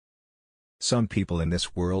Some people in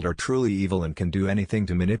this world are truly evil and can do anything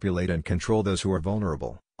to manipulate and control those who are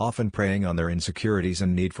vulnerable, often preying on their insecurities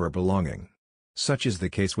and need for belonging. Such is the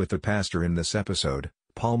case with the pastor in this episode,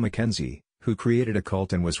 Paul Mackenzie, who created a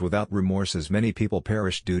cult and was without remorse as many people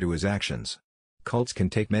perished due to his actions. Cults can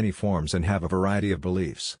take many forms and have a variety of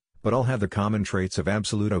beliefs, but all have the common traits of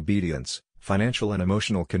absolute obedience, financial and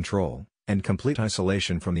emotional control, and complete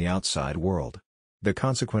isolation from the outside world. The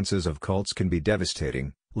consequences of cults can be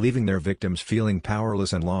devastating, leaving their victims feeling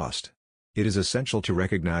powerless and lost. It is essential to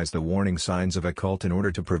recognize the warning signs of a cult in order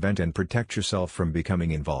to prevent and protect yourself from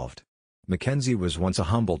becoming involved. Mackenzie was once a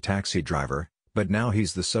humble taxi driver, but now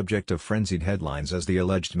he's the subject of frenzied headlines as the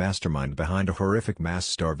alleged mastermind behind a horrific mass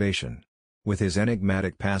starvation. With his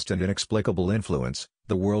enigmatic past and inexplicable influence,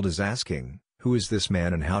 the world is asking, who is this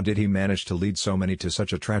man and how did he manage to lead so many to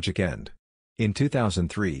such a tragic end? In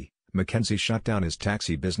 2003, Mackenzie shut down his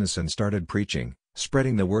taxi business and started preaching,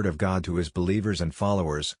 spreading the word of God to his believers and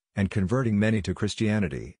followers, and converting many to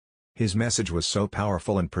Christianity. His message was so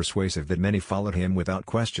powerful and persuasive that many followed him without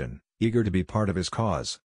question, eager to be part of his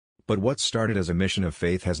cause. But what started as a mission of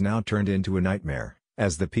faith has now turned into a nightmare,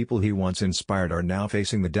 as the people he once inspired are now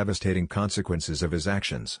facing the devastating consequences of his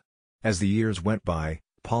actions. As the years went by,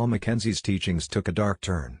 Paul Mackenzie's teachings took a dark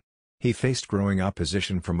turn. He faced growing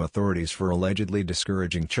opposition from authorities for allegedly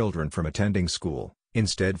discouraging children from attending school,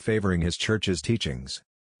 instead favoring his church's teachings.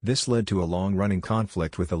 This led to a long-running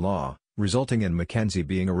conflict with the law, resulting in Mackenzie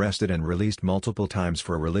being arrested and released multiple times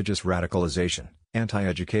for religious radicalization,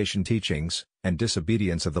 anti-education teachings, and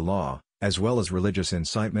disobedience of the law, as well as religious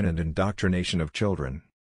incitement and indoctrination of children.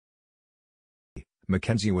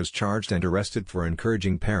 Mackenzie was charged and arrested for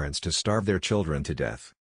encouraging parents to starve their children to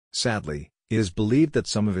death. Sadly, it is believed that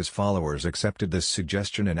some of his followers accepted this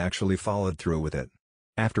suggestion and actually followed through with it.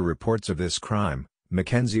 After reports of this crime,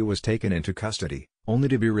 Mackenzie was taken into custody, only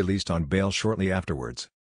to be released on bail shortly afterwards.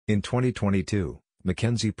 In 2022,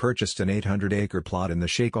 Mackenzie purchased an 800-acre plot in the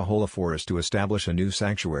Shakeahola forest to establish a new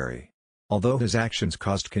sanctuary. Although his actions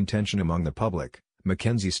caused contention among the public,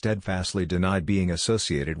 Mackenzie steadfastly denied being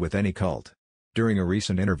associated with any cult. During a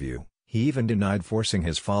recent interview, he even denied forcing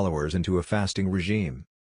his followers into a fasting regime.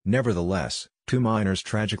 Nevertheless, 2 minors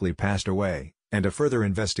tragically passed away, and a further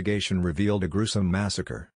investigation revealed a gruesome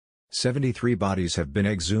massacre. 73 bodies have been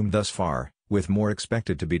exhumed thus far, with more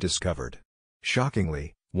expected to be discovered.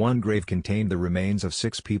 Shockingly, one grave contained the remains of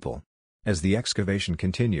 6 people. As the excavation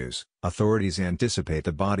continues, authorities anticipate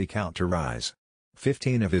the body count to rise.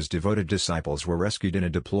 15 of his devoted disciples were rescued in a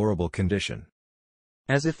deplorable condition.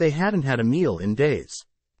 As if they hadn't had a meal in days.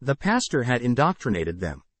 The pastor had indoctrinated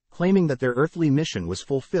them, claiming that their earthly mission was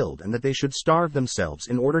fulfilled and that they should starve themselves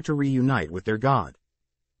in order to reunite with their God.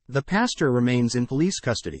 The pastor remains in police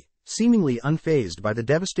custody, seemingly unfazed by the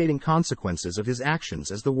devastating consequences of his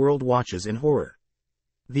actions as the world watches in horror.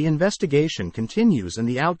 The investigation continues and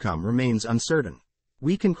the outcome remains uncertain.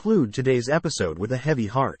 We conclude today's episode with a heavy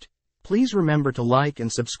heart. Please remember to like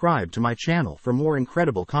and subscribe to my channel for more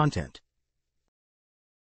incredible content.